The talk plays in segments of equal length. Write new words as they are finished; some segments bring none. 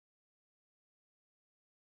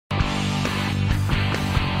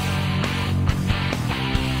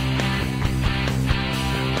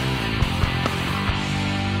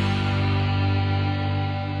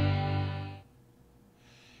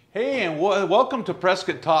welcome to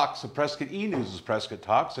Prescott Talks. The Prescott E-News is Prescott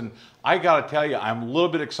Talks, and I got to tell you, I'm a little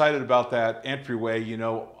bit excited about that entryway. You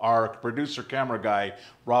know, our producer camera guy,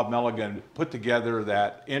 Rob Milligan, put together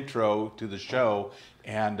that intro to the show,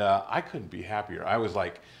 and I couldn't be happier. I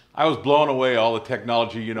was blown away, all the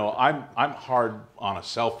technology. You know, I'm hard on a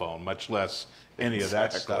cell phone, much less any of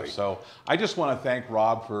that stuff. So I just want to thank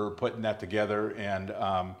Rob for putting that together, and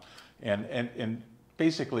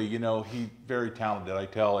basically, you know, he's very talented. I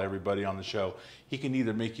tell everybody on the show, he can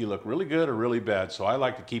either make you look really good or really bad, so I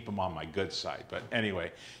like to keep him on my good side. But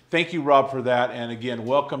anyway, thank you, Rob, for that. And again,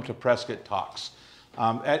 welcome to Prescott Talks.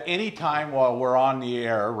 At any time while we're on the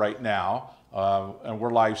air right now, and we're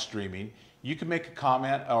live streaming, you can make a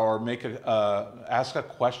comment or ask a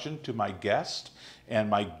question to my guest. And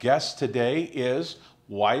my guest today is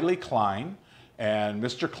Wiley Cline. And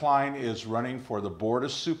Mr. Cline is running for the Board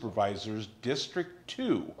of Supervisors, District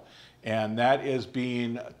 2. And that is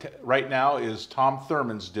right now is Tom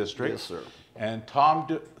Thurman's district. Yes, sir. And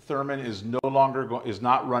Tom Thurman is is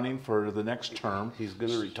not running for the next term. He's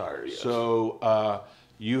going to retire, yes. So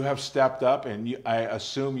you have stepped up, and I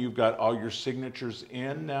assume you've got all your signatures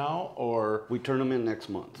in now, or? We turn them in next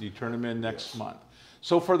month. You turn them in next month.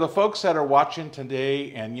 So for the folks that are watching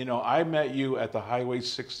today, and you know, I met you at the Highway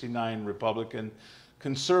 69 Republican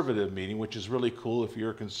Conservative meeting, which is really cool. If you're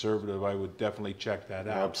a conservative, I would definitely check that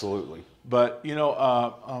out. Absolutely. But you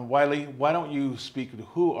know, Wiley, why don't you speak to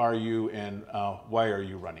who are you and why are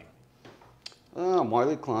you running? I'm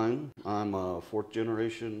Wiley Cline. I'm a fourth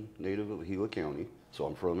generation native of Gila County, so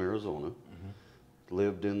I'm from Arizona.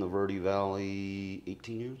 Lived in the Verde Valley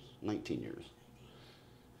 19 years.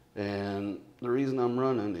 And the reason I'm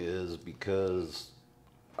running is because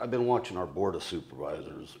I've been watching our Board of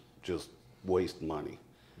Supervisors just waste money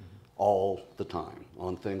all the time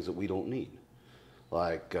on things that we don't need,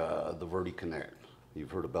 like the Verde Connect.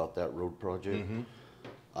 You've heard about that road project?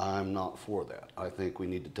 I'm not for that. I think we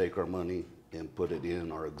need to take our money and put it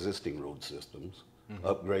in our existing road systems,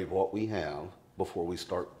 upgrade what we have before we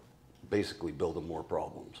start basically building more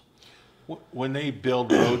problems. When they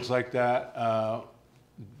build roads like that,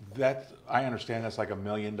 I understand that's like $1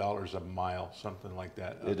 million a mile, something like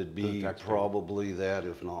that. It'd be probably that,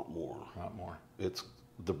 if not more. Not more. It's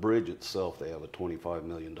the bridge itself. They have a $25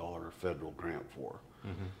 million federal grant for,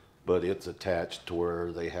 but it's attached to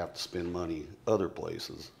where they have to spend money other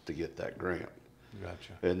places to get that grant.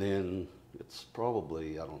 Gotcha. And then it's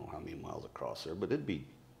probably, I don't know how many miles across there, but it'd be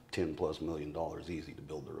 $10+ million easy to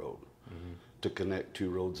build the road to connect two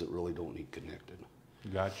roads that really don't need connected.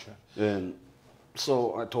 Gotcha. And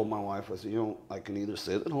so I told my wife, I said, you know, I can either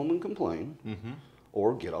sit at home and complain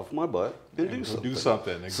or get off my butt and do something. Do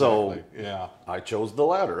something, exactly. So yeah. I chose the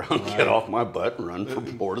latter. Get off my butt and run for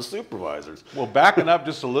Board of Supervisors. Well, backing up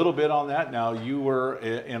just a little bit on that now, you were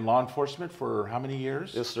in law enforcement for how many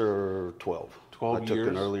years? Yes, sir, 12. 12 years? I took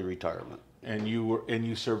an early retirement. And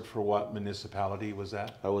you served for what municipality was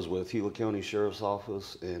that? I was with Gila County Sheriff's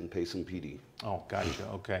Office and Payson PD. Oh, gotcha.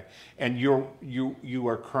 Okay. And you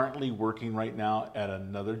are currently working right now at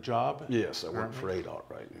another job? Yes, I work for ADOT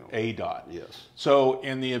right now. ADOT. Yes. So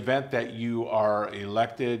in the event that you are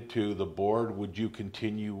elected to the board, would you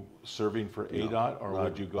continue serving for ADOT, or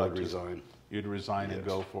would you go? I'd resign. You'd resign and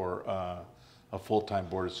go for a full-time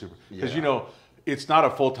board of supervisors? Because you know, it's not a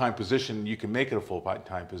full-time position. You can make it a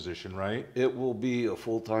full-time position, right? It will be a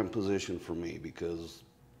full-time position for me, because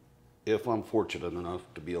if I'm fortunate enough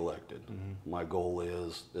to be elected, my goal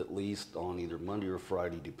is, at least on either Monday or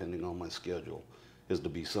Friday, depending on my schedule, is to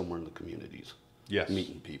be somewhere in the communities. Yes.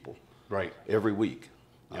 Meeting people. Right. Every week.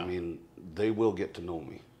 Yeah. I mean, they will get to know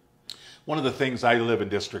me. One of the things, I live in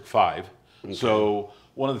District 5, so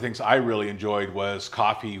one of the things I really enjoyed was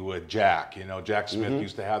coffee with Jack. You know, Jack Smith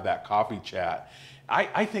used to have that coffee chat.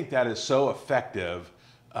 I think that is so effective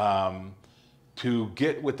to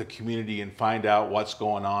get with the community and find out what's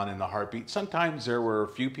going on in the heartbeat. Sometimes there were a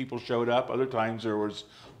few people showed up, other times there was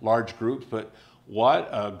large groups, but what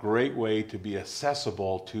a great way to be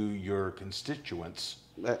accessible to your constituents.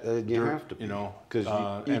 You have to be, you know, because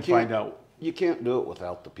find out. You can't do it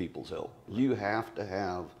without the people's help. You have to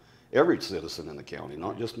have every citizen in the county,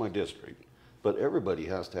 not just my district, but everybody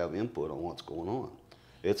has to have input on what's going on.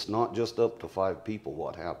 It's not just up to 5 people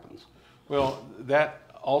what happens. Well, that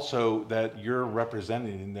also, that you're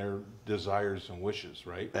representing their desires and wishes,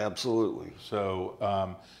 right? Absolutely.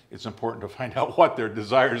 So it's important to find out what their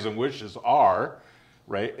desires and wishes are,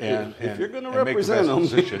 right? And if you're going to represent them.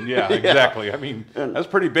 Decision. Yeah, exactly. I mean, that's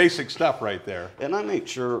pretty basic stuff right there. And I make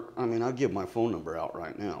sure, I mean, I'll give my phone number out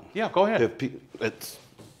right now. Yeah, go ahead.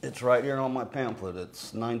 It's right here on my pamphlet.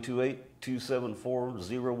 It's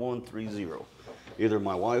 928-274-0130. Either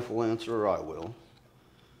my wife will answer or I will.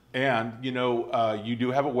 And, you know, you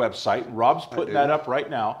do have a website. Rob's putting that up right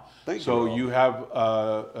now. Thank you, so Rob. you have,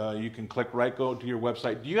 you can go to your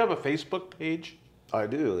website. Do you have a Facebook page? I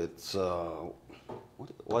do. It's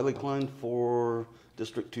Wiley Cline for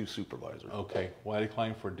District 2 Supervisor. Okay, Wiley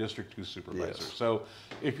Cline for District 2 Supervisor. Yes. So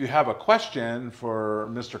if you have a question for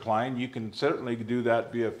Mr. Cline, you can certainly do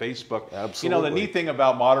that via Facebook. Absolutely. You know, the neat thing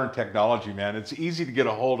about modern technology, man, it's easy to get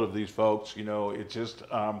a hold of these folks. You know, it's just,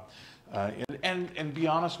 and be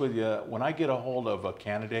honest with you, when I get a hold of a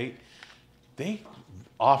candidate, they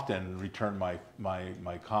often return my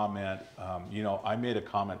comment. You know, I made a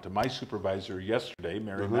comment to my supervisor yesterday,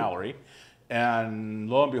 Mary Mallory, and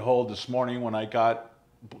lo and behold, this morning when I got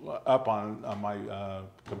up on my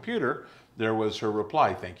computer, there was her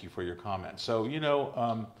reply, "Thank you for your comment." So, you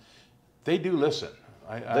know, they do listen.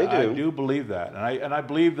 I do believe that, and I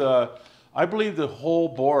believe the whole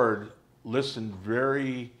board listened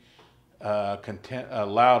very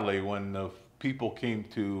loudly when the people came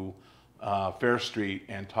to Fair Street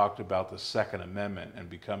and talked about the Second Amendment and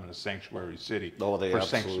becoming a sanctuary city. Oh, they for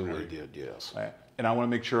absolutely did, yes. And I want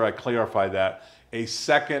to make sure I clarify that. A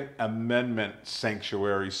Second Amendment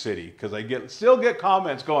sanctuary city, because I still get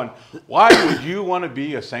comments going, why would you want to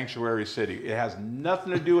be a sanctuary city? It has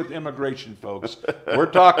nothing to do with immigration, folks.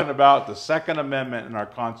 We're talking about the Second Amendment in our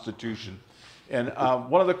Constitution. And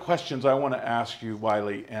one of the questions I want to ask you,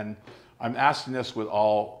 Wiley, and I'm asking this with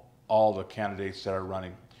all the candidates that are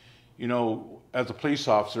running. You know, as a police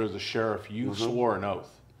officer, as a sheriff, you swore an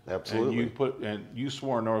oath. Absolutely. And you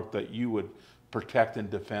swore an oath that you would protect and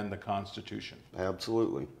defend the Constitution.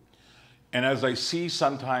 Absolutely. And as I see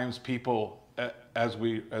sometimes people, as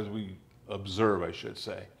we observe, I should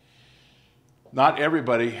say, not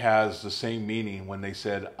everybody has the same meaning when they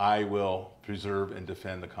said, "I will preserve and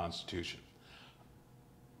defend the Constitution."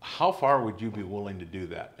 How far would you be willing to do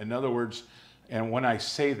that? In other words, and when I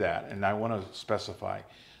say that, and I want to specify,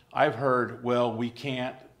 I've heard, well, we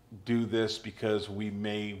can't do this because we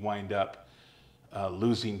may wind up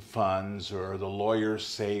losing funds, or the lawyers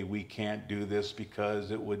say we can't do this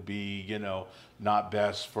because it would be, you know, not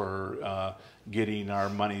best for getting our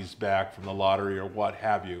monies back from the lottery or what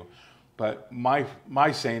have you. But my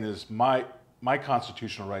saying is my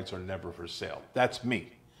constitutional rights are never for sale. That's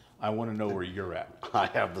me. I want to know where you're at. I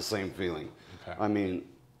have the same feeling. Okay. I mean,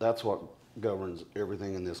 that's what governs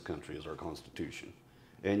everything in this country is our Constitution.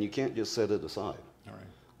 And you can't just set it aside. All right.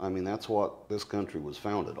 I mean, that's what this country was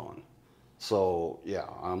founded on. So, yeah,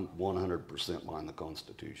 I'm 100% behind the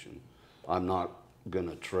Constitution. I'm not going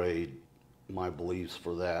to trade my beliefs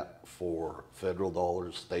for that for federal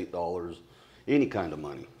dollars, state dollars, any kind of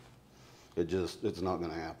money. It's not going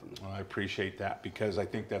to happen. Well, I appreciate that, because I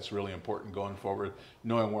think that's really important going forward,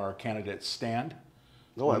 knowing where our candidates stand.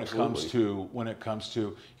 Oh, when absolutely. When it comes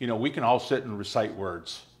to, you know, we can all sit and recite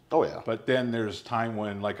words. Oh, yeah. But then there's time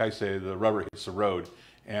when, like I say, the rubber hits the road,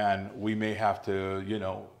 and we may have to, you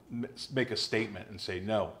know, make a statement and say,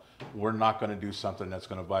 no, we're not going to do something that's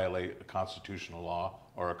going to violate a constitutional law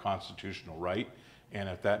or a constitutional right. And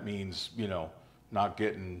if that means, you know, not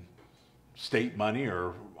getting state money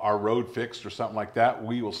or our road fixed or something like that,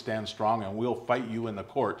 we will stand strong and we'll fight you in the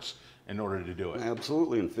courts in order to do it.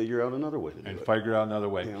 Absolutely, and figure out another way to do it. And figure out another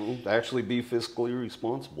way. You know, actually be fiscally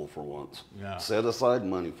responsible for once. Yeah. Set aside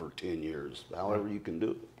money for 10 years, however you can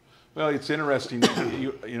do it. Well, it's interesting,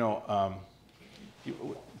 you know,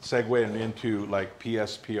 segueing into like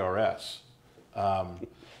PSPRS.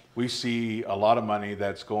 We see a lot of money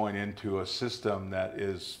that's going into a system that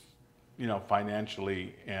is, you know,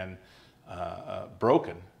 financially and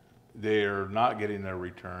broken. They're not getting their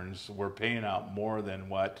returns. We're paying out more than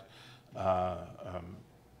what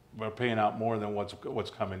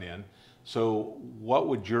what's coming in. So, what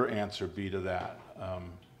would your answer be to that?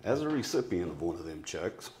 As a recipient of one of them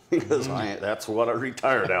checks, because that's what I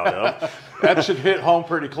retired out of. That should hit home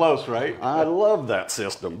pretty close, right? I love that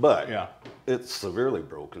system, but yeah, it's severely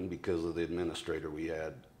broken because of the administrator we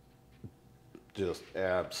had. Just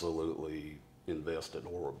absolutely invested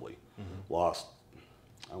horribly. Lost,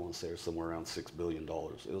 I want to say, somewhere around $6 billion. It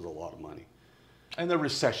was a lot of money. And the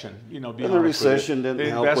recession, you know, and the recession didn't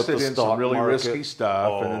help with the stock market. They invested in some really risky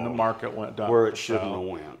stuff, and then the market went down where it shouldn't have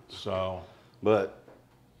went. So, but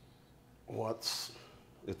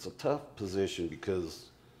it's a tough position because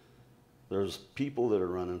there's people that are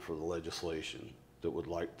running for the legislation that would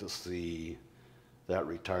like to see that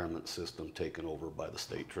retirement system taken over by the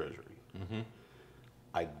state treasury.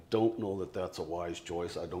 I don't know that that's a wise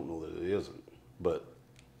choice. I don't know that it isn't. But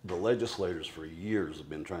the legislators for years have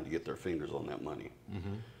been trying to get their fingers on that money.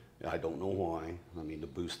 I don't know why. I mean, to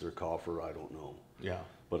boost their coffer, I don't know. Yeah.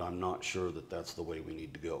 But I'm not sure that that's the way we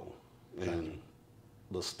need to go. And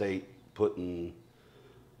the state putting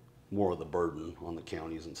more of the burden on the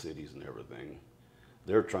counties and cities and everything,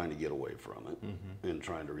 they're trying to get away from it and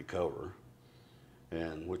trying to recover.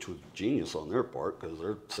 And which was genius on their part, because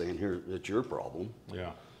they're saying, here, it's your problem.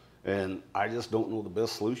 Yeah. And I just don't know the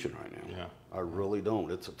best solution right now. Yeah. I really don't.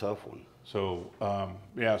 It's a tough one. So,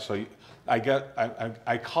 yeah, so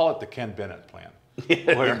I call it the Ken Bennett plan.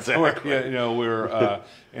 Yeah, exactly. You know, we're,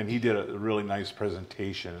 and he did a really nice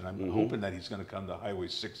presentation, and I'm hoping that he's going to come to Highway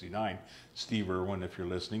 69. Steve Irwin, if you're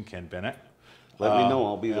listening, Ken Bennett. Let me know.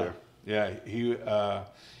 I'll be there. Yeah,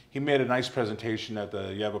 he made a nice presentation at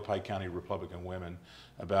the Yavapai County Republican Women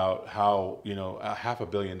about how, you know,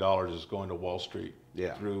 $500 million is going to Wall Street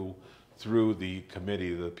through the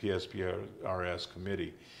committee, the PSPRS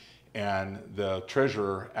committee. And the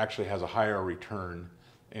treasurer actually has a higher return,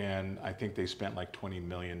 and I think they spent like $20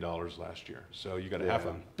 million last year. So you got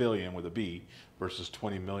 $500 million with a B versus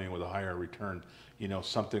 $20 million with a higher return. You know,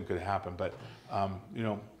 something could happen, but you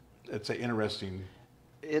know, it's an interesting.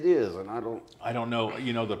 It is, and I don't know.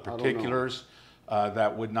 You know, the particulars.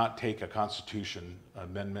 That would not take a constitution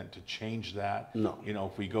amendment to change that. No. You know,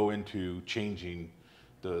 if we go into changing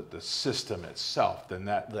the system itself, then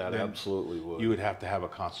that absolutely would. You would have to have a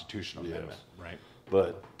constitutional amendment, right?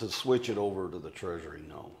 But to switch it over to the Treasury,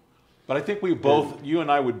 no. But I think we both, you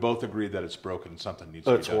and I would both agree that it's broken. Something needs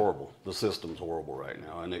to be done. It's horrible. The system's horrible right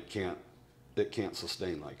now, and it can't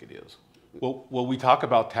sustain like it is. Well, we talk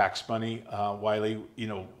about tax money, Wiley. You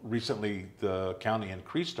know, recently the county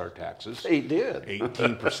increased our taxes. They did.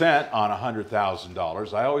 18% on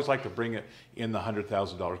 $100,000. I always like to bring it in the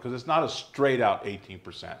 $100,000 because it's not a straight out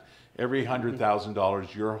 18%. Every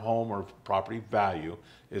 $100,000 your home or property value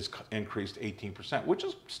is increased 18%, which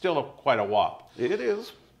is still quite a whop. It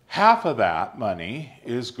is. Half of that money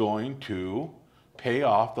is going to pay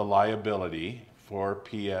off the liability for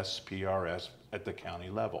PSPRS at the county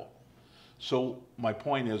level. So my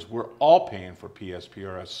point is, we're all paying for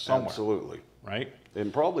PSPRS somewhere. Absolutely. Right?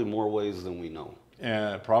 In probably more ways than we know.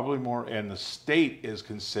 Probably more, and the state is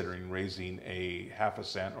considering raising a half a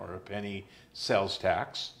cent or a penny sales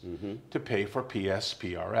tax to pay for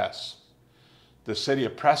PSPRS. The city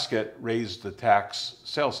of Prescott raised the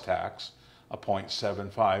sales tax, a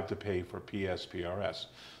 0.75 to pay for PSPRS.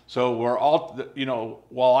 So we're all, you know,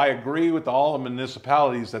 while I agree with all the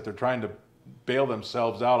municipalities that they're trying to bail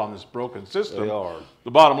themselves out on this broken system. They are.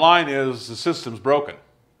 The bottom line is the system's broken.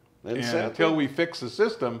 And Exactly. until we fix the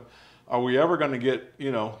system, are we ever going to get,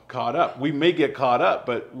 you know, caught up? We may get caught up,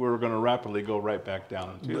 but we're going to rapidly go right back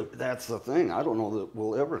down into it. That's the thing. I don't know that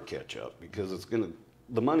we'll ever catch up because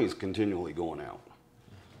the money's continually going out.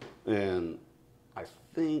 And I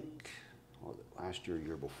think last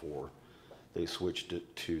year before, they switched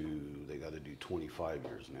it to, they got to do 25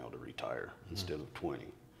 years now to retire instead of 20.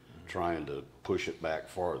 Trying to push it back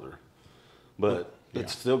farther, but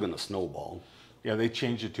it's still going to snowball. Yeah, they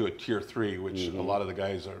changed it to a tier 3, which a lot of the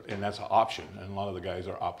guys are, and that's an option, and a lot of the guys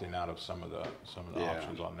are opting out of some of the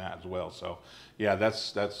options on that as well. So, yeah,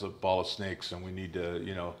 that's a ball of snakes, and we need to,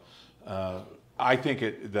 you know, I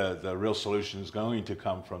think the real solution is going to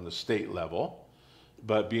come from the state level,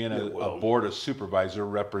 but being a board of supervisor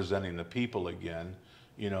representing the people again,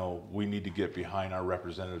 you know, we need to get behind our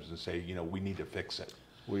representatives and say, you know, we need to fix it.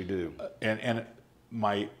 We do. And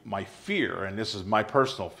my fear, and this is my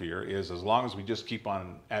personal fear, is as long as we just keep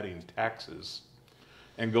on adding taxes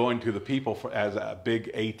and going to the people as a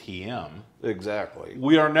big ATM, exactly,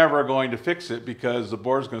 we are never going to fix it because the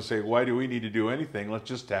board's going to say, why do we need to do anything? Let's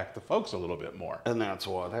just tax the folks a little bit more. And that's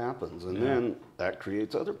what happens. And then that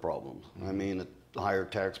creates other problems. I mean, a higher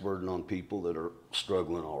tax burden on people that are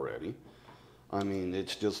struggling already. I mean,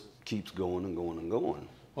 it just keeps going and going and going.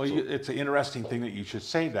 Well, it's an interesting thing that you should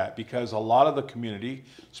say that because a lot of the community,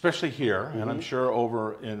 especially here, and I'm sure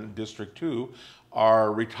over in District 2,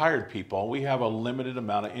 are retired people. We have a limited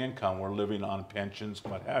amount of income. We're living on pensions,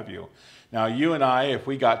 what have you. Now, you and I, if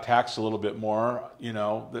we got taxed a little bit more, you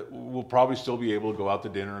know, we'll probably still be able to go out to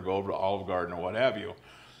dinner or go over to Olive Garden or what have you.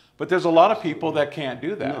 But there's a lot of people that can't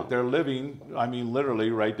do that. No. They're living, I mean,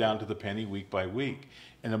 literally right down to the penny week by week.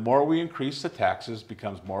 And the more we increase the taxes,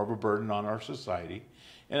 becomes more of a burden on our society.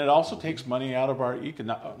 And it also takes money out of our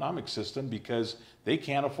economic system because they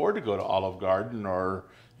can't afford to go to Olive Garden or,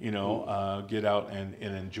 you know, get out and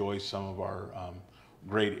enjoy some of our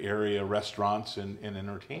great area restaurants and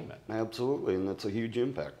entertainment. Absolutely, and that's a huge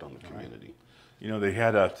impact on the community. Right. You know, they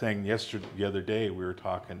had a thing the other day, we were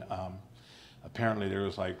talking, apparently there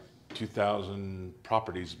was like 2,000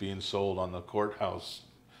 properties being sold on the courthouse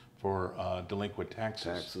for delinquent taxes.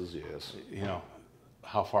 Taxes, yes. You know,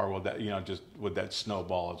 how far will that, just would that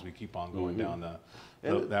snowball as we keep on going down that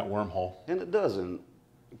wormhole? And it doesn't.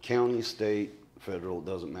 County, state, federal, it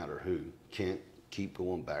doesn't matter who, can't keep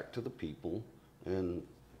going back to the people and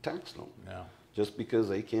tax them. Yeah. Just because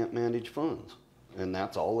they can't manage funds. And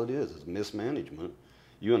that's all it is mismanagement.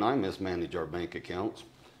 You and I mismanage our bank accounts.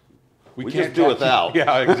 We can't just do without.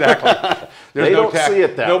 Yeah, exactly. They don't see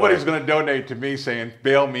it that way. Nobody's going to donate to me saying,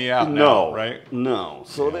 bail me out now, right? No.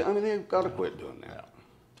 So, they've got to quit doing that.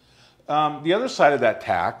 Yeah. The other side of that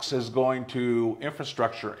tax is going to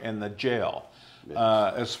infrastructure in the jail.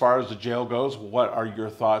 As far as the jail goes, what are your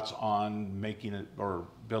thoughts on making it or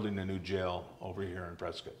building a new jail over here in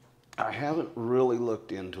Prescott? I haven't really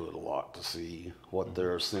looked into it a lot to see what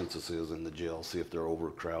their census is in the jail, see if they're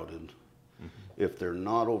overcrowded. If they're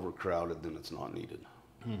not overcrowded, then it's not needed.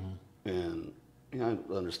 And I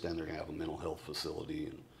understand they're going to have a mental health facility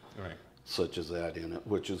and such as that in it,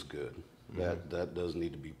 which is good. That does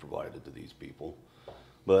need to be provided to these people.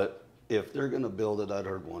 But if they're going to build it, I'd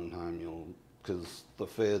heard one time, because the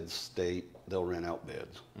feds state they'll rent out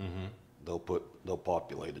beds. They'll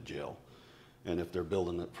populate a jail. And if they're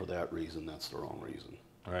building it for that reason, that's the wrong reason.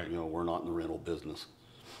 Right. We're not in the rental business.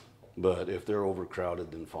 But if they're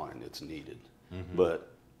overcrowded, then fine, it's needed.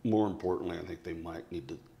 But more importantly, I think they might need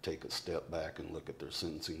to take a step back and look at their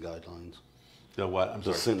sentencing guidelines. The what? I'm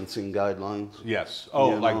sorry. The sentencing guidelines. Yes.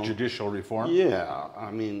 Oh, like judicial reform? Yeah. I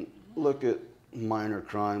mean, look at minor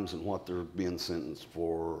crimes and what they're being sentenced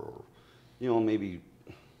for, or, maybe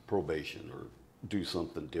probation or do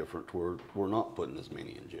something different where we're not putting as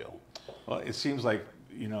many in jail. Well, it seems like,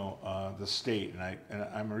 the state, and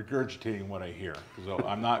I'm regurgitating what I hear. So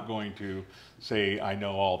I'm not going to say I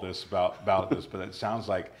know all this about this, but it sounds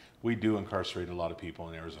like we do incarcerate a lot of people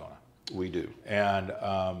in Arizona. We do. And,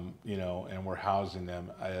 and we're housing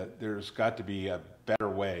them. There's got to be a better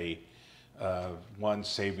way of, one,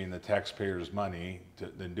 saving the taxpayers' money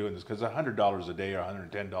than doing this. Because $100 a day or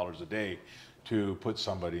 $110 a day to put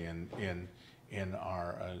somebody in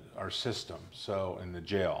our system, so in the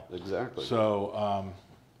jail. Exactly. So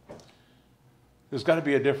there's got to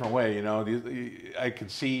be a different way. I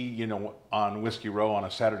could see, on Whiskey Row on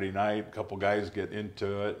a Saturday night, a couple guys get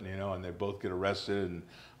into it, and they both get arrested, and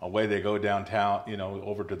away they go downtown,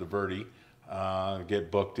 over to the Verde,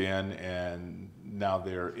 get booked in, and now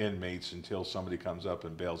they're inmates until somebody comes up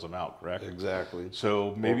and bails them out, correct? Exactly.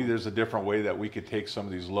 So maybe there's a different way that we could take some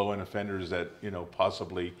of these low-end offenders that,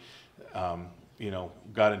 possibly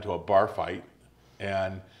got into a bar fight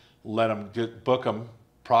and let them book them,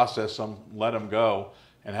 process them, let them go,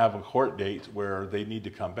 and have a court date where they need to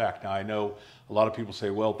come back. Now, I know a lot of people say,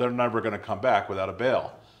 well, they're never going to come back without a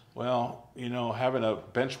bail. Well, having a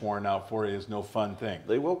bench warrant out for you is no fun thing.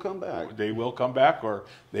 They will come back. They will come back, or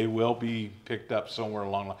they will be picked up somewhere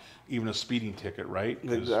along the line. Even a speeding ticket, right?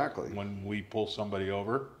 Exactly. When we pull somebody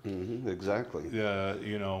over. Exactly.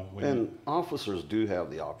 And officers do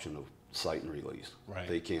have the option of cite and release. Right.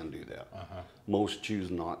 They can do that. Most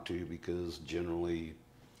choose not to because generally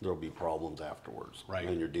there'll be problems afterwards. Right.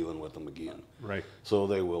 And you're dealing with them again. Right. So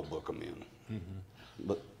they will book them in.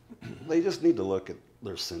 But they just need to look at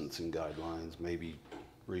their sentencing guidelines, maybe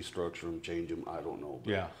restructure them, change them. I don't know.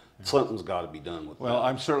 Yeah. Something's got to be done with that. Well,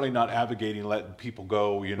 I'm certainly not advocating letting people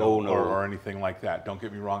go, or anything like that. Don't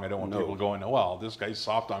get me wrong. I don't want people going, well, this guy's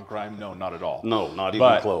soft on crime. No, not at all. No, not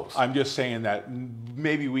even close. I'm just saying that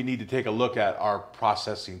maybe we need to take a look at our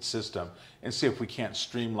processing system and see if we can't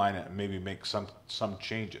streamline it and maybe make some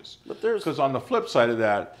changes. Because on the flip side of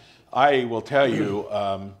that, I will tell you,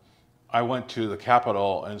 I went to the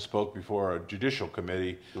Capitol and spoke before a judicial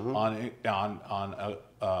committee on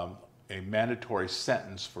a mandatory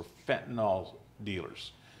sentence for fentanyl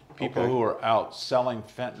dealers, people who are out selling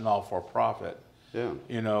fentanyl for profit. Yeah.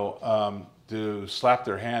 To slap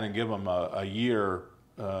their hand and give them a year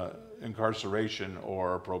incarceration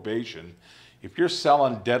or probation. If you're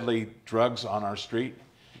selling deadly drugs on our street,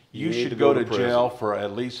 you should go to jail for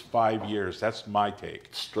at least 5 years. That's my take.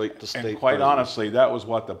 Straight to state. And quite honestly, that was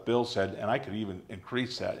what the bill said, and I could even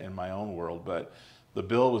increase that in my own world, but the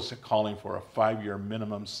bill was calling for a 5-year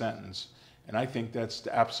minimum sentence, and I think that's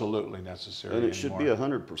absolutely necessary. And it should be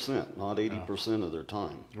 100%, not 80% of their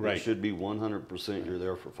time. Right. It should be 100% you're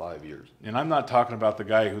there for 5 years. And I'm not talking about the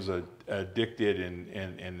guy who's addicted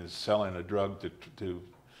and is selling a drug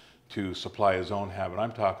to supply his own habit.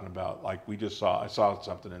 I'm talking about, like I saw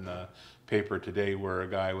something in the paper today where a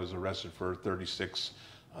guy was arrested for 36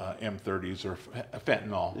 M30s or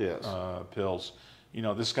fentanyl pills.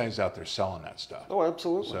 This guy's out there selling that stuff. Oh,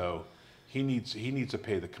 absolutely. So he needs to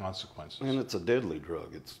pay the consequences. And it's a deadly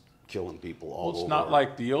drug. It's killing people all over. Well, it's not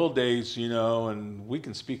like the old days, you know, and we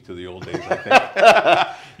can speak to the old days, I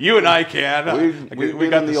think. You and I can. We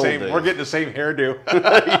got the same. We're getting the same hairdo.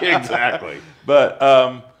 Exactly.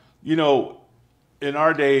 But you know, in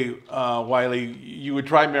our day, Wiley, you would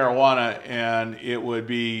try marijuana, and it wouldn't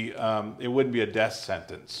be a death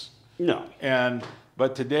sentence. No.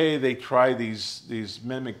 But today they try these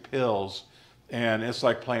mimic pills, and it's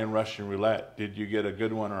like playing Russian roulette. Did you get a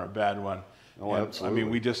good one or a bad one? Oh, absolutely. I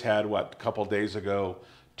mean, we just had a couple days ago,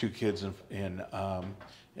 2 kids in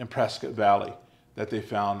Prescott Valley that they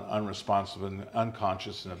found unresponsive and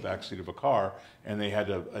unconscious in the backseat of a car, and they had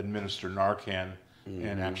to administer Narcan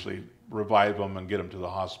and actually revive them and get them to the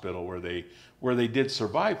hospital where they did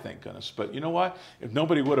survive, thank goodness. But you know what? If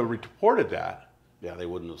nobody would have reported that, yeah, they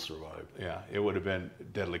wouldn't have survived. yeah, it would have been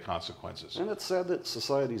deadly consequences. And it's sad that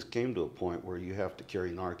society's came to a point where you have to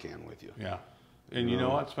carry Narcan with you. Yeah. And you know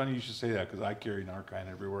what? It's funny you should say that, because I carry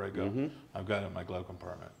Narcan everywhere I go. I've got it in my glove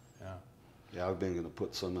compartment. Yeah. Yeah, I've been going to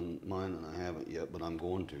put some in mine, and I haven't yet, but I'm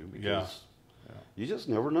going to, because Yeah. you just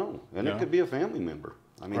never know. And it could be a family member.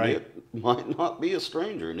 I mean, Right. it might not be a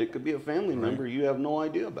stranger, and it could be a family member you have no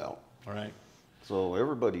idea about. All right. So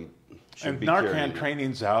everybody should And be Narcan carrying it.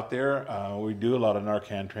 training's out there. We do a lot of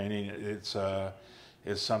Narcan training.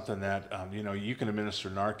 It's something that you know, you can administer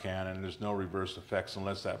Narcan and there's no reverse effects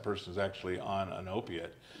unless that person is actually on an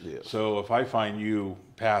opiate. Yes. So if I find you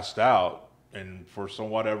passed out and for some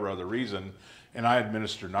whatever other reason, and I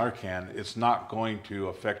administer Narcan, it's not going to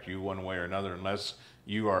affect you one way or another unless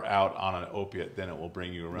you are out on an opiate. Then it will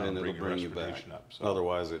bring you around, Then and it'll bring bring your you back. respiration up. So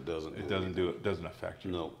Otherwise, it doesn't. it doesn't affect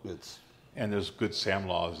you. No, it's. And there's good SAM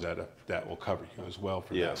laws that will cover you as well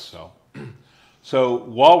for Yes. that. So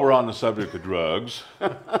while we're on the subject of drugs, you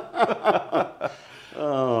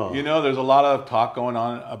know, there's a lot of talk going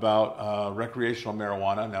on about recreational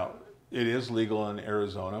marijuana. Now, it is legal in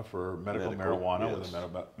Arizona for medical marijuana with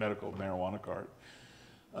a medical marijuana card.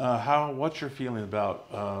 What's your feeling about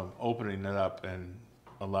opening it up and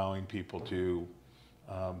allowing people to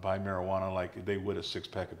buy marijuana like they would a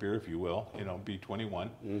 6-pack of beer, if you will, you know, be 21,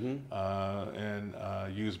 and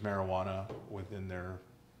use marijuana within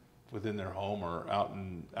their home or out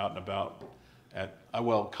and about at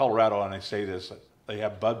Colorado, and I say this, they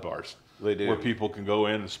have bud bars. They do. Where people can go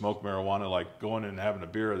in and smoke marijuana, like going in and having a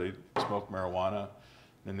beer, they smoke marijuana,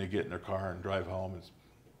 then they get in their car and drive home. It's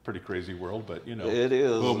a pretty crazy world, but you know, It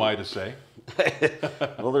is. who am I to say?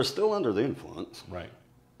 Well, they're still under the influence. Right.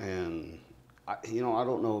 And, I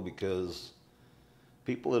don't know, because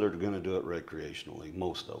people that are going to do it recreationally,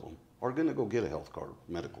 most of them, are going to go get a health card,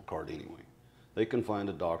 medical card anyway. They can find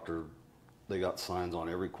a doctor. They got signs on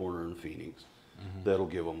every corner in Phoenix that'll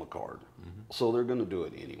give them a card. So they're going to do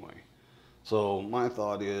it anyway. So my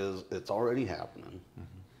thought is, it's already happening.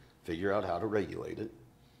 Figure out how to regulate it,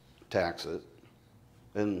 tax it,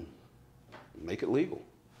 and make it legal.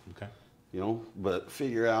 Okay. But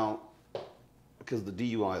figure out, because the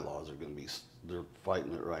DUI laws are going to be, they're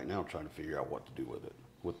fighting it right now, trying to figure out what to do with it,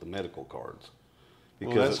 with the medical cards.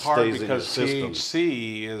 Well, that's it hard stays in your because system.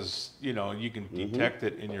 THC is, you know, you can detect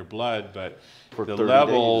it in your blood, but For the 30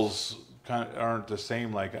 levels aren't the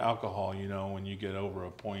same like alcohol. You know, when you get over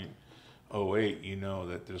a .08, you know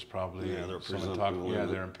that there's probably Yeah, they're someone presumptively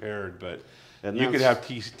they're impaired, but And you could that's-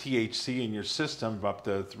 have THC in your system up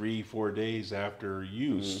to 3-4 days after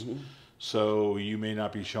use. So you may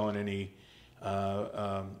not be showing any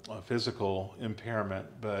physical impairment,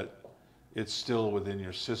 but it's still within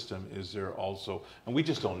your system. Is there also, and we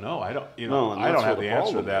just don't know. I don't, No, and I don't that's have where the the answer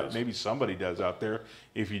to problem that. is. Maybe somebody does out there.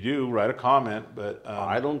 If you do, write a comment. But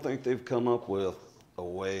I don't think they've come up with a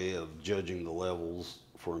way of judging the levels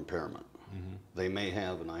for impairment. They may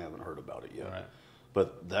have, and I haven't heard about it yet. Right.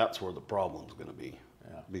 But that's where the problem's going to be.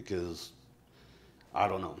 Yeah. Because, I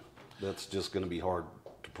don't know, that's just going to be hard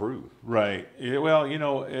to prove. Right. Yeah, well, you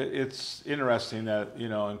know, it's interesting that, you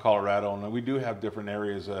know, in Colorado, and we do have different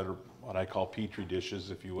areas that are what I call petri dishes,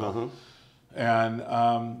 if you will. And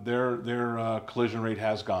their collision rate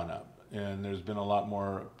has gone up, and there's been a lot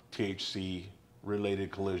more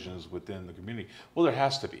THC-related collisions within the community. Well, there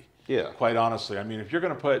has to be. Yeah. Quite honestly, I mean, if you're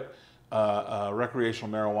going to put recreational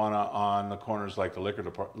marijuana on the corners like the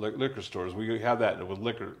liquor stores, we have that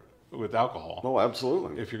with alcohol. Oh,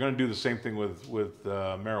 absolutely. If you're going to do the same thing with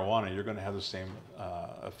marijuana, you're going to have the same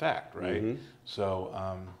effect, right?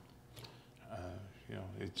 So, you know,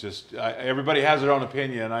 it's just everybody has their own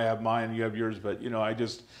opinion. I have mine, you have yours, but you know, I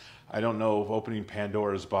don't know if opening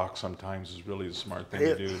Pandora's box sometimes is really the smart thing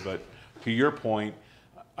to do. But to your point,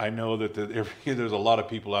 I know that there's a lot of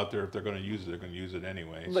people out there. If they're going to use it, they're going to use it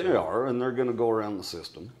anyway. They are, and they're going to go around the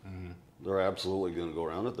system. They're absolutely going to go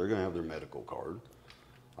around it. They're going to have their medical card.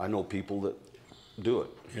 I know people that do it.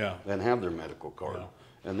 Yeah. And have their medical card.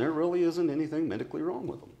 Yeah. And there really isn't anything medically wrong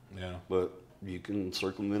with them. Yeah. But you can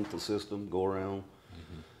circumvent the system, go around,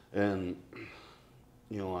 and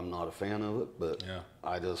you know, I'm not a fan of it, but Yeah.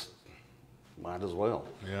 I just might as well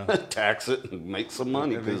Yeah. tax it and make some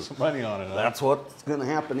money, Make because some money on it. Huh? that's what's going to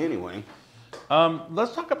happen anyway.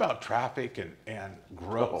 Let's talk about traffic and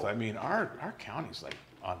growth. Uh-oh. I mean, our county's like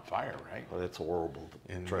on fire, right? But it's horrible,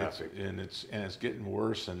 And traffic. it's getting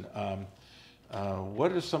worse. And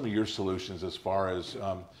what are some of your solutions as far as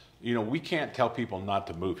you know? We can't tell people not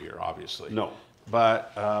to move here, obviously. No.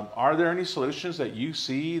 But are there any solutions that you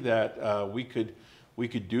see that we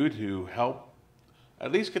could do to help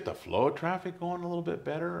at least get the flow of traffic going a little bit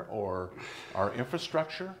better, or our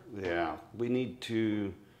infrastructure? Yeah, we need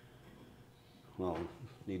to, well,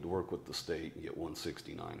 need to work with the state and get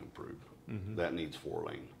 169 improved. That needs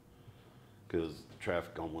 4-lane, because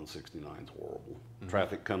traffic on 169 is horrible.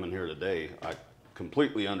 Traffic coming here today, I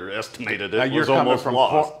completely underestimated it. Now, It you're was coming almost from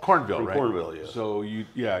lost. Cornville, From right? Cornville, yeah. So you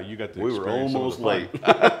got the We were experience of almost the late.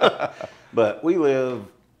 fun. But we live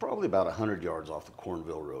probably about 100 yards off the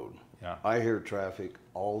Cornville Road. Yeah. I hear traffic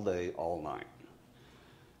all day, all night.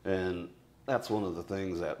 And that's one of the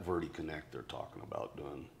things that Verde Connect they're talking about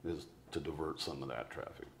doing, is to divert some of that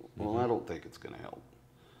traffic. Well, I don't think it's going to help.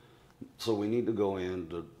 So we need to go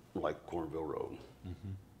into like Cornville Road,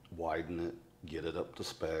 widen it, get it up to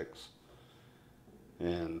specs,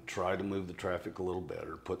 and try to move the traffic a little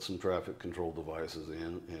better, put some traffic control devices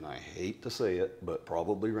in, and I hate to say it, but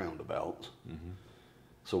probably roundabouts,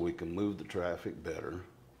 so we can move the traffic better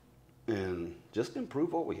and just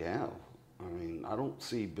improve what we have. I mean, I don't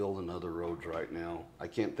see building other roads right now. I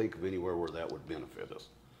can't think of anywhere where that would benefit us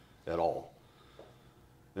at all.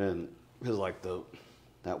 And because like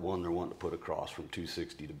that one they're wanting to put across from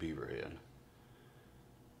 260 to Beaverhead,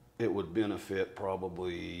 it would benefit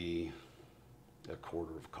probably a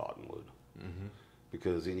quarter of Cottonwood.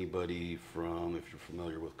 Because anybody from, if you're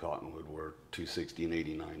familiar with Cottonwood, where 260 and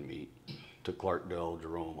 89 meet, to Clarkdale,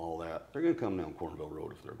 Jerome, all that, they're going to come down Cornville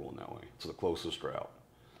Road if they're going that way. It's the closest route.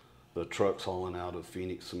 The trucks hauling out of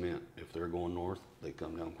Phoenix Cement, if they're going north, they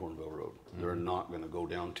come down Cornville Road. They're not going to go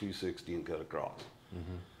down 260 and cut across.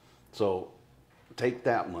 So take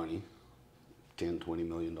that money, $10, $20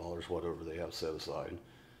 million, whatever they have set aside,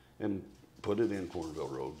 and put it in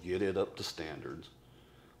Cornville Road, get it up to standards,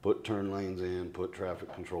 put turn lanes in, put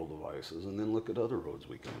traffic control devices, and then look at other roads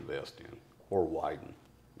we can invest in or widen.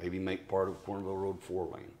 Maybe make part of Cornville Road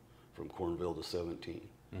 4-lane from Cornville to 17,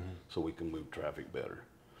 so we can move traffic better.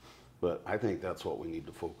 But I think that's what we need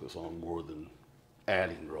to focus on more than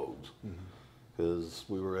adding roads. Because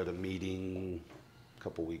we were at a meeting a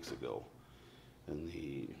couple weeks ago, and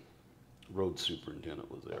the road superintendent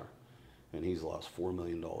was there, and he's lost $4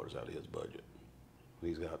 million out of his budget.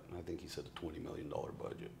 He's got, I think he said, a $20 million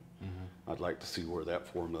budget. I'd like to see where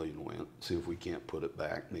that $4 million went, see if we can't put it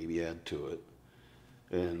back, maybe add to it,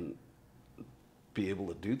 and be able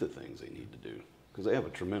to do the things they need to do. Because they have a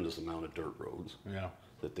tremendous amount of dirt roads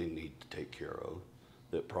that they need to take care of,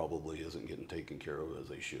 that probably isn't getting taken care of as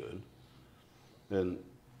they should. And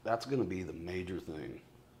that's going to be the major thing,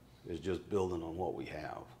 is just building on what we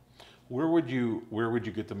have. Where would you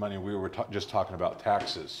get the money? We were just talking about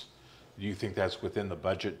taxes. Do you think that's within the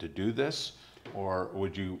budget to do this, or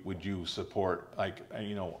would you support, like,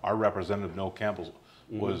 you know, our representative Noel Campbell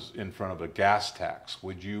was in front of a gas tax?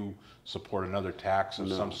 Would you support another tax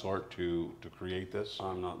of some sort to create this?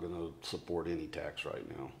 I'm not going to support any tax right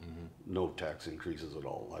now. No tax increases at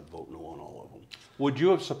all. I'd vote no on all of them. Would you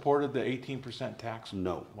have supported the 18% tax?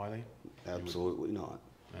 No. Wiley? Absolutely not.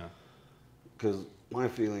 Yeah. Because my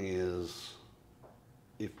feeling is,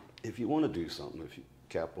 if you want to do something,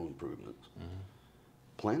 capital improvements,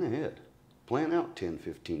 plan ahead. Plan out 10,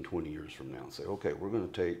 15, 20 years from now and say, okay, we're going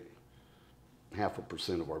to take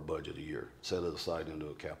 0.5% of our budget a year, set it aside into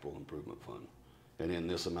a capital improvement fund. And in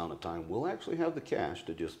this amount of time, we'll actually have the cash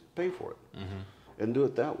to just pay for it. And do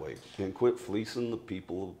it that way. And quit fleecing the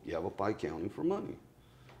people of Yavapai County for money.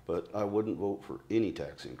 But I wouldn't vote for any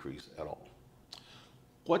tax increase at all.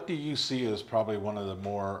 What do you see as probably one of the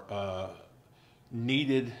more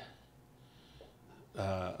needed,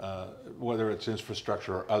 whether it's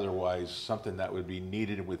infrastructure or otherwise, something that would be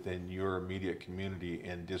needed within your immediate community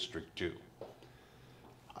in District 2?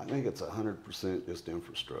 I think it's 100% just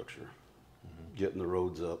infrastructure. Getting the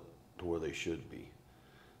roads up to where they should be.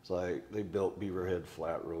 It's like they built Beaverhead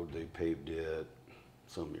Flat Road, they paved it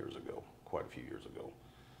some years ago, quite a few years ago.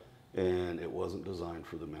 And it wasn't designed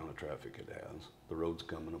for the amount of traffic it has. The road's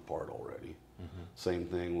coming apart already. Same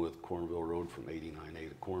thing with Cornville Road from 89A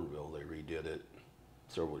to Cornville. They redid it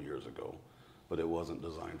several years ago. but it wasn't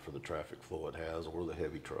designed for the traffic flow it has or the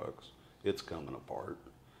heavy trucks. It's coming apart.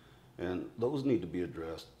 And those need to be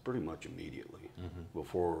addressed pretty much immediately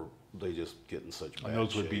before they just get in such bad And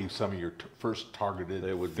those shape. would be some of your first targeted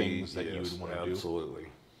things that you would want to do? Absolutely.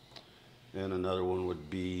 And another one would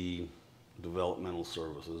be developmental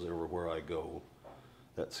services. Everywhere I go,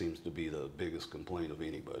 that seems to be the biggest complaint of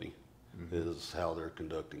anybody, is how they're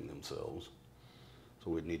conducting themselves.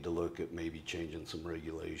 So we'd need to look at maybe changing some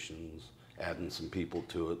regulations, adding some people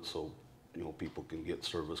to it so, you know, people can get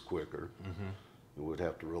service quicker. We'd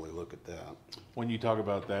have to really look at that. When you talk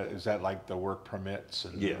about that, is that like the work permits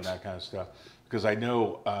and, Yes. and that kind of stuff? Because I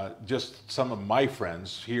know just some of my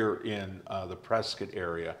friends here in the Prescott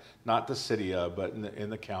area, not the city of, but in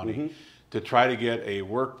the county, to try to get a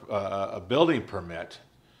building permit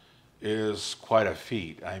is quite a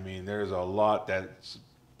feat. I mean, there's a lot that's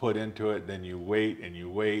put into it. Then you wait and you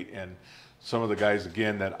wait, and some of the guys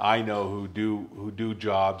again that I know who do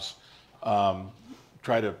jobs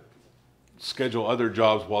try to schedule other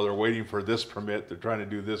jobs while they're waiting for this permit. They're trying to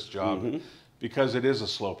do this job because it is a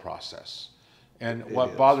slow process. And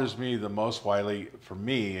what bothers me the most, Wiley, for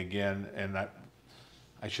me again, and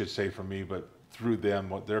I should say for me, but through them,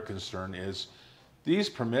 what their concern is, these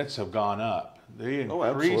permits have gone up. They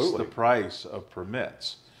increased the price of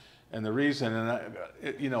permits. And the reason,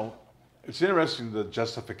 you know, it's interesting the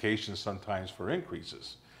justification sometimes for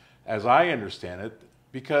increases. As I understand it,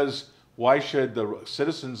 because why should the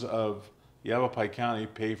citizens of Yavapai County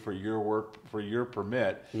pay for your work, for your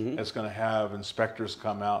permit that's going to have inspectors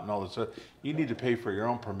come out and all this stuff? You need to pay for your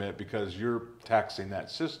own permit because you're taxing that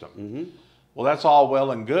system. Well, that's all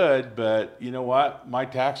well and good, but you know what? My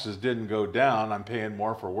taxes didn't go down. I'm paying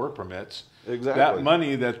more for work permits. Exactly. That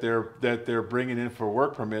money that they're bringing in for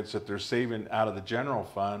work permits that they're saving out of the general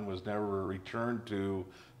fund was never returned to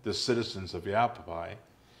the citizens of Yavapai.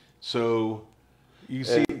 So you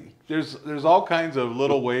see, there's all kinds of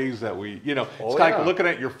little ways that we, you know, it's like looking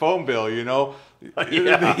at your phone bill, you know.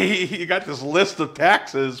 You got this list of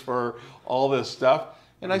taxes for all this stuff.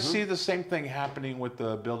 And I see the same thing happening with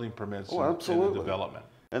the building permits and the development.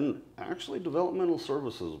 And actually, developmental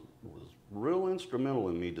services was real instrumental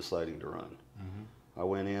in me deciding to run. I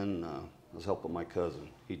went in, I was helping my cousin.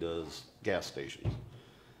 He does gas stations.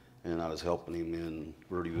 And I was helping him in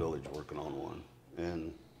Verde Village working on one.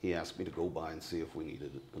 And he asked me to go by and see if we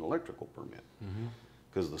needed an electrical permit.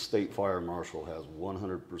 Because the state fire marshal has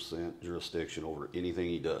 100% jurisdiction over anything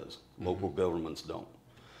he does. Local governments don't.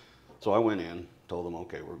 So I went in, told them,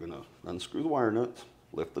 okay, we're going to unscrew the wire nuts,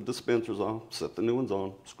 lift the dispensers off, set the new ones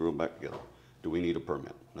on, screw them back together. Do we need a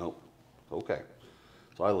permit? Nope. Okay.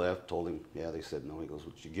 So I left, told him, yeah, they said no. He goes,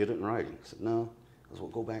 would you get it in writing? I said, no. He goes, well,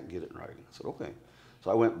 go back and get it in writing. I said, okay. So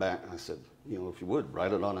I went back and I said, you know, if you would,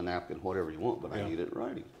 write it on a napkin, whatever you want, but I need it in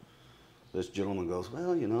writing. This gentleman goes,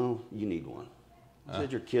 well, you know, you need one. I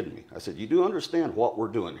said, you're kidding me. I said, you do understand what we're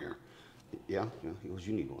doing here? Yeah. He goes,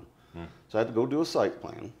 you need one. So I had to go do a site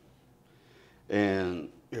plan. And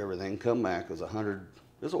everything come back as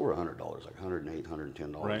it's over $100, like $108,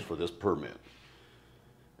 $110 for this permit.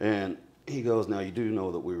 And he goes, now you do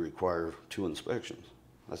know that we require 2 inspections.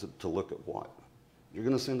 I said, to look at what? You're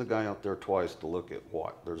going to send the guy out there twice to look at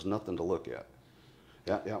what? There's nothing to look at.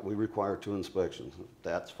 Yeah, we require 2 inspections.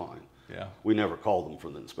 That's fine. Yeah. We never called them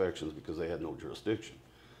for the inspections because they had no jurisdiction.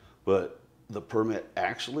 But the permit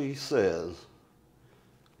actually says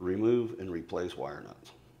remove and replace wire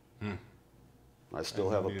nuts. I still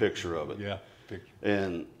have a picture of it. Yeah, picture.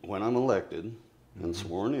 And when I'm elected and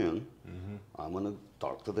sworn in, I'm going to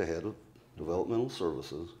talk to the head of developmental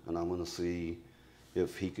services, and I'm going to see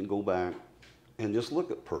if he can go back and just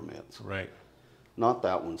look at permits. Right. Not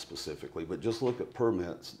that one specifically, but just look at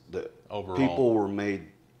permits that Overall. People were made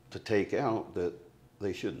to take out that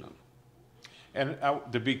they shouldn't have. And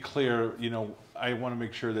to be clear, you know, I want to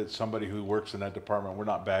make sure that somebody who works in that department, we're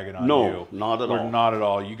not bagging on you. No, not at all. We're not at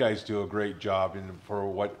all. You guys do a great job, and for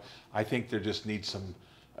what I think there just needs some,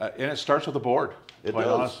 and it starts with the board. Quite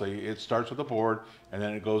honestly, it starts with the board, and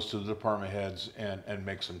then it goes to the department heads and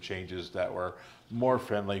make some changes that were more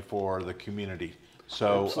friendly for the community.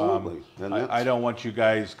 So I don't want you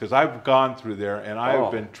guys, because I've gone through there and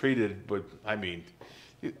I've been treated with, I mean,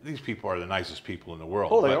 these people are the nicest people in the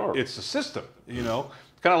world. Oh, they are. It's the system, you know.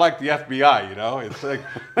 It's kind of like the FBI, you know. It's like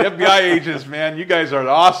the FBI agents, man. You guys are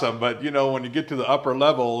awesome, but you know when you get to the upper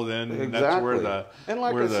level, then that's where the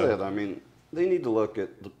I said, I mean, they need to look at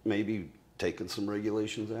maybe taking some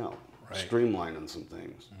regulations out, streamlining some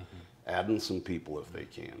things, adding some people if they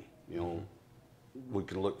can. You know, we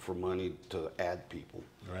can look for money to add people,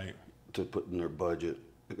 to put in their budget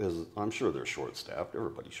because I'm sure they're short-staffed.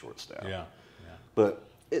 Everybody's short-staffed. Yeah. But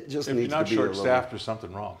it just If needs you're not to be short-staffed, there's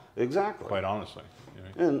something wrong. Exactly. Quite honestly. You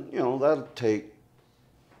know? And, you know, that'll take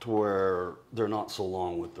to where they're not so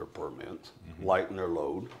long with their permits, lighten their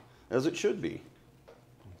load, as it should be.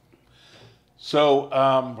 So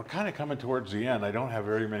we're kind of coming towards the end. I don't have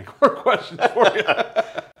very many more questions for you.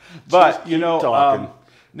 But, you know,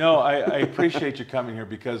 no, I appreciate you coming here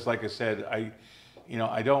because, like I said,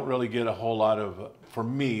 I don't really get a whole lot of, for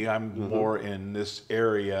me, I'm more in this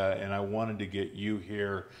area, and I wanted to get you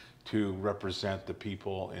here to represent the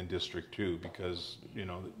people in District 2 because, you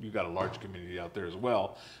know, you've got a large community out there as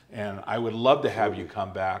well. And I would love to have you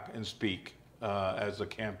come back and speak as the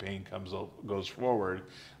campaign goes forward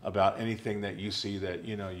about anything that you see that,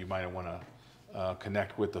 you know, you might want to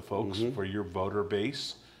connect with the folks for your voter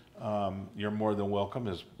base. You're more than welcome.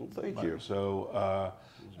 Well, thank you. So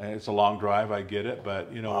it's a long drive, I get it,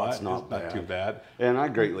 but you know what? It's not too bad. And I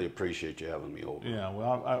greatly appreciate you having me over. Yeah,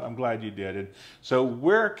 well, I'm glad you did it. So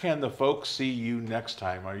where can the folks see you next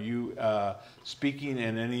time? Are you speaking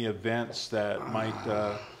in any events that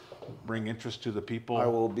might bring interest to the people? I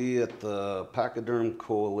will be at the Pachyderm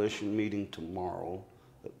Coalition meeting tomorrow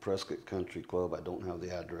at Prescott Country Club. I don't have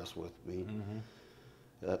the address with me.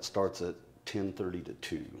 That starts at 10:30 to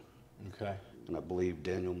 2. Okay. And I believe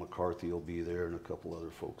Daniel McCarthy will be there and a couple other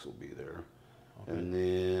folks will be there. Okay. And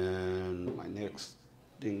then my next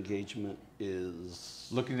engagement is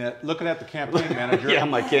looking at the campaign manager. Yeah,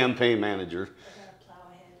 my campaign manager.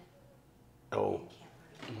 Oh,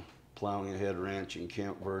 Plowing Ahead Ranch in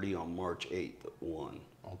Camp Verde on March 8th at 1.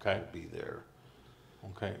 Okay. I'll be there.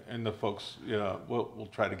 Okay, and the folks, we'll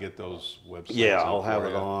try to get those websites. Yeah, I'll have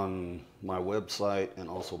it on my website and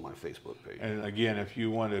also my Facebook page. And again, if you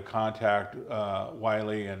want to contact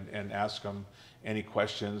Wiley and ask him any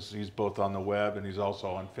questions, he's both on the web and he's also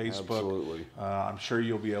on Facebook. Absolutely. I'm sure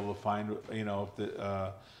you'll be able to find,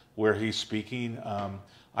 where he's speaking.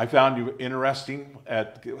 I found you interesting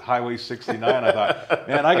at Highway 69. I thought,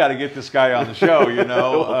 man, I got to get this guy on the show,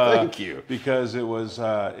 Well, thank you. Because it was,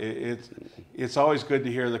 it's always good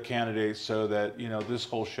to hear the candidates so that, this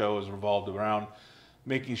whole show is revolved around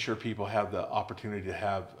making sure people have the opportunity to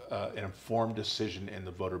have an informed decision in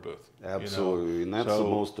the voter booth. Absolutely, and that's the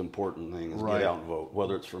most important thing is Right. get out and vote.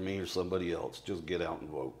 Whether it's for me or somebody else, just get out and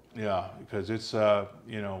vote. Yeah, because it's,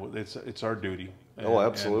 it's our duty.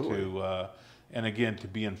 Absolutely. And again, to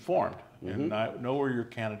be informed and know where your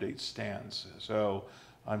candidate stands. So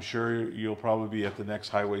I'm sure you'll probably be at the next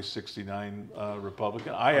Highway 69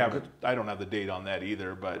 Republican. I don't have the date on that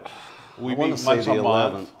either, but we meet once a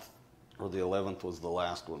month. Or the 11th was the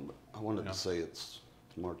last one, but I wanted to say it's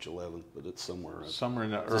March 11th, but it's somewhere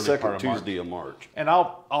in the early second part of March. Tuesday of March. And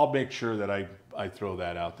I'll make sure that I throw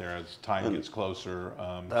that out there as time gets closer.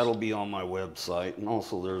 That'll be on my website, and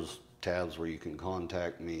also there's tabs where you can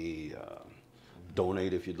contact me.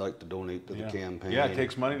 Donate if you'd like to donate to the campaign. Yeah, it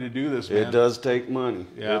takes money to do this, man. It does take money.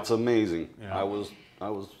 Yeah. It's amazing. Yeah. I was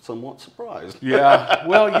somewhat surprised. Yeah,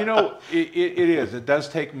 well, it is. It does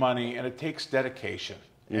take money, and it takes dedication.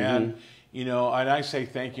 And, and I say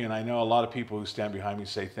thank you, and I know a lot of people who stand behind me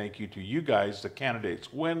say thank you to you guys, the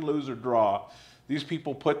candidates. Win, lose, or draw, these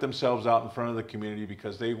people put themselves out in front of the community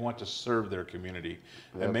because they want to serve their community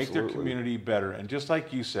and make their community better. And just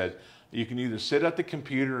like you said, you can either sit at the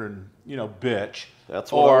computer and, bitch.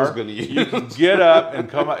 That's what I was going to use. You can get up and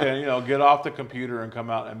come out and, get off the computer and come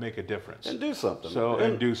out and make a difference. And do something.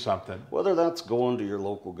 And do something. Whether that's going to your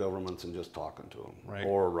local governments and just talking to them. Right.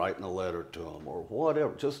 Or writing a letter to them or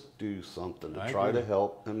whatever. Just do something to try to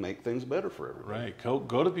help and make things better for everybody. Right.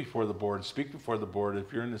 Go to before the board. Speak before the board.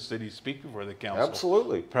 If you're in the city, speak before the council.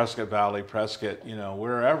 Absolutely. Prescott Valley, Prescott,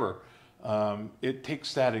 wherever. It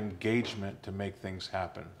takes that engagement to make things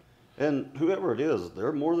happen. And whoever it is,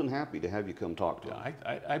 they're more than happy to have you come talk to them.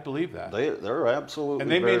 I believe that. They're absolutely. And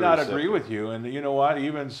they may not agree with you. And you know what?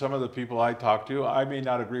 Even some of the people I talk to, I may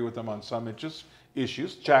not agree with them on some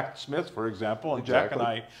issues. Jack Smith, for example. And Exactly.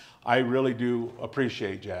 Jack and I really do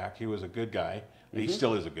appreciate Jack. He was a good guy. He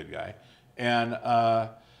still is a good guy. And, I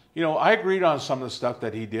agreed on some of the stuff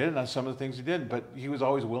that he did and on some of the things he didn't. But he was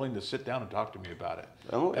always willing to sit down and talk to me about it.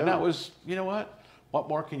 Oh, and that was, what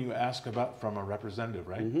more can you ask from a representative,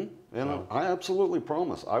 right? And I absolutely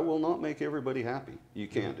promise I will not make everybody happy. You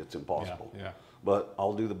can't. It's impossible. Yeah. But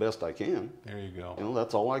I'll do the best I can. There you go.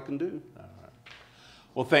 That's all I can do. All right.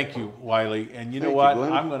 Well, thank you, Wiley. And you know Thank what? you,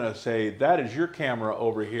 Glenn. I'm going to say that is your camera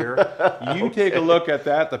over here. You take a look at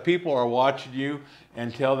that. The people are watching you,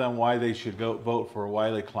 and tell them why they should go vote for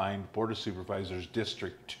Wiley Cline, Board of Supervisors,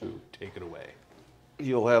 District 2. Take it away.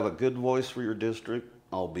 You'll have a good voice for your district.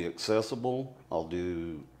 I'll be accessible. I'll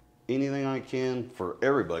do anything I can for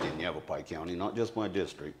everybody in Yavapai County, not just my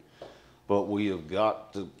district. But we have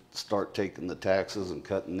got to start taking the taxes and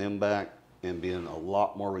cutting them back and being a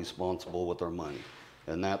lot more responsible with our money.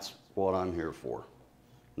 And that's what I'm here for.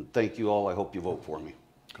 And thank you all. I hope you vote for me.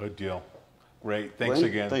 Good deal. Great. Thanks Wayne,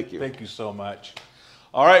 again. thank you. Thank you so much.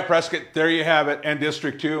 All right, Prescott, there you have it. And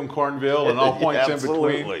District 2 and Cornville and all points in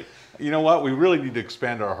between. Absolutely. You know what? We really need to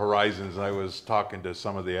expand our horizons. I was talking to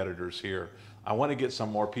some of the editors here. I want to get some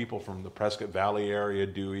more people from the Prescott Valley area,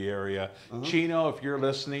 Dewey area. Chino, if you're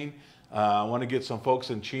listening, I want to get some folks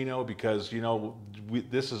in Chino because, you know,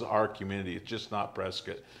 this is our community. It's just not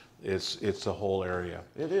Prescott. It's the whole area.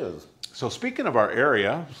 It is. So speaking of our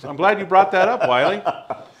area, I'm glad you brought that up, Wiley,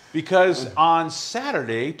 because on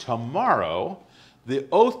Saturday, tomorrow, the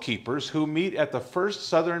Oath Keepers who meet at the First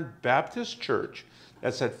Southern Baptist Church,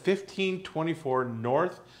 that's at 1524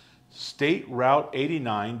 North State Route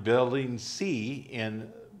 89, Building C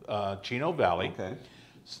in Chino Valley. Okay.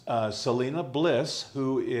 Selena Bliss,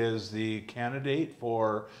 who is the candidate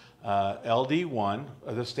for LD1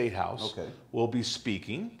 of the State House, Okay. will be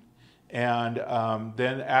speaking. And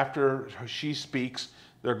then after she speaks,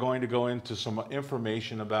 they're going to go into some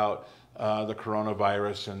information about the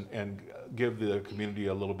coronavirus and give the community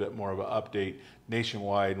a little bit more of an update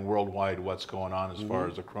nationwide and worldwide what's going on as far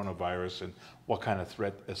as the coronavirus and what kind of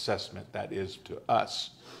threat assessment that is to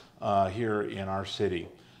us here in our city.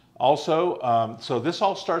 Also, so this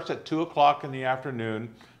all starts at 2 o'clock in the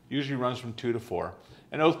afternoon, usually runs from 2 to 4.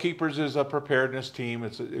 And Oath Keepers is a preparedness team.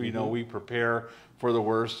 It's, you know, we prepare for the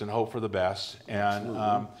worst and hope for the best.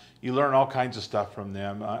 And you learn all kinds of stuff from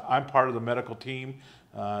them. I'm part of the medical team.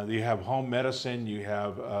 You have home medicine, you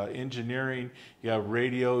have engineering, you have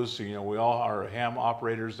radios. So, you know, we all are ham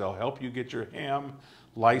operators. They'll help you get your ham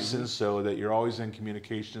license so that you're always in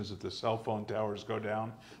communications if the cell phone towers go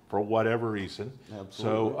down for whatever reason. Absolutely.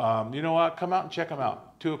 So, you know what? Come out and check them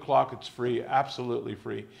out. 2 o'clock, it's free, absolutely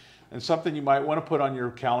free. And something you might want to put on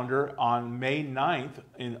your calendar, on May 9th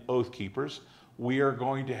in Oath Keepers, we are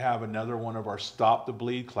going to have another one of our Stop the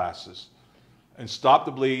Bleed classes. And Stop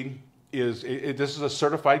the Bleed is, this is a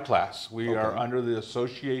certified class. We are under the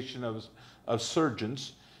Association of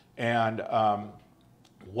Surgeons. And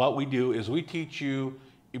what we do is we teach you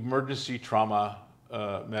emergency trauma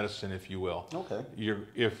medicine, if you will. Okay.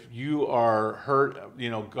 If you are hurt, you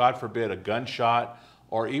know, God forbid, a gunshot,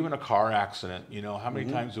 or even a car accident, you know, how many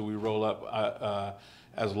times do we roll up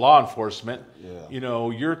as law enforcement? Yeah. You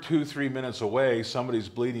know, you're 2-3 minutes away, somebody's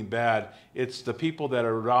bleeding bad. It's the people that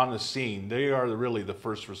are on the scene. They are really the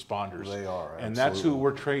first responders. They are, absolutely. And that's who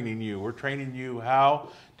we're training you. We're training you how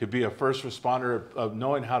to be a first responder, of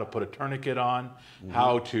knowing how to put a tourniquet on,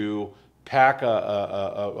 how to pack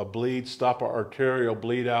a bleed, stop our arterial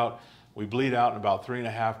bleed out. We bleed out in about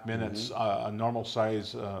 3.5 minutes, a normal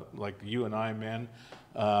size, like you and I, men.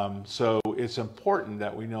 So it's important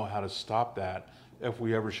that we know how to stop that if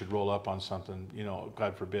we ever should roll up on something, you know,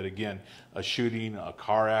 God forbid, again, a shooting, a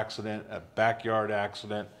car accident, a backyard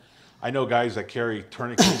accident. I know guys that carry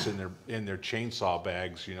tourniquets in their chainsaw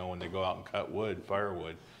bags, you know, when they go out and cut wood,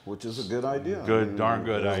 firewood. Which is a good idea. Darn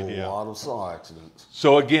good there's idea. A lot of saw accidents.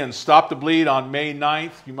 So again, Stop the Bleed on May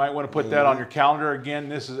 9th. You might want to put that on your calendar. Again,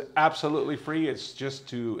 this is absolutely free. It's just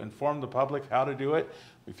to inform the public how to do it.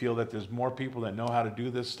 We feel that there's more people that know how to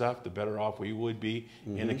do this stuff, the better off we would be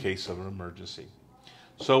in the case of an emergency.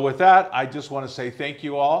 So with that, I just want to say thank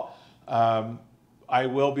you all. I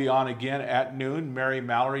will be on again at noon. Mary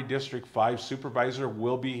Mallory, District 5 Supervisor,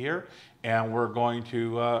 will be here. And we're going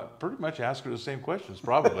to pretty much ask her the same questions,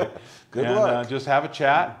 probably. Good and, luck. Just have a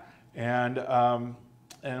chat. And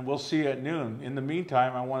we'll see you at noon. In the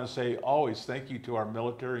meantime, I want to say always thank you to our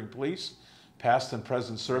military and police, past and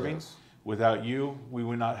present serving. Yes. Without you, we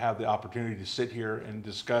would not have the opportunity to sit here and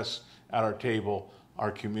discuss at our table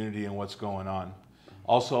our community and what's going on.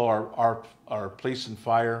 Also, our police and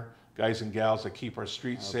fire guys and gals that keep our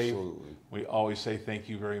streets safe. We always say thank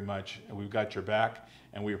you very much. And we've got your back,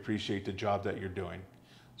 and we appreciate the job that you're doing.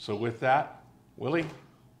 So with that, Willie,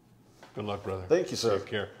 good luck, brother. Thank you, sir. Take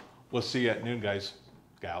care. We'll see you at noon, guys,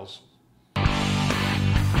 gals.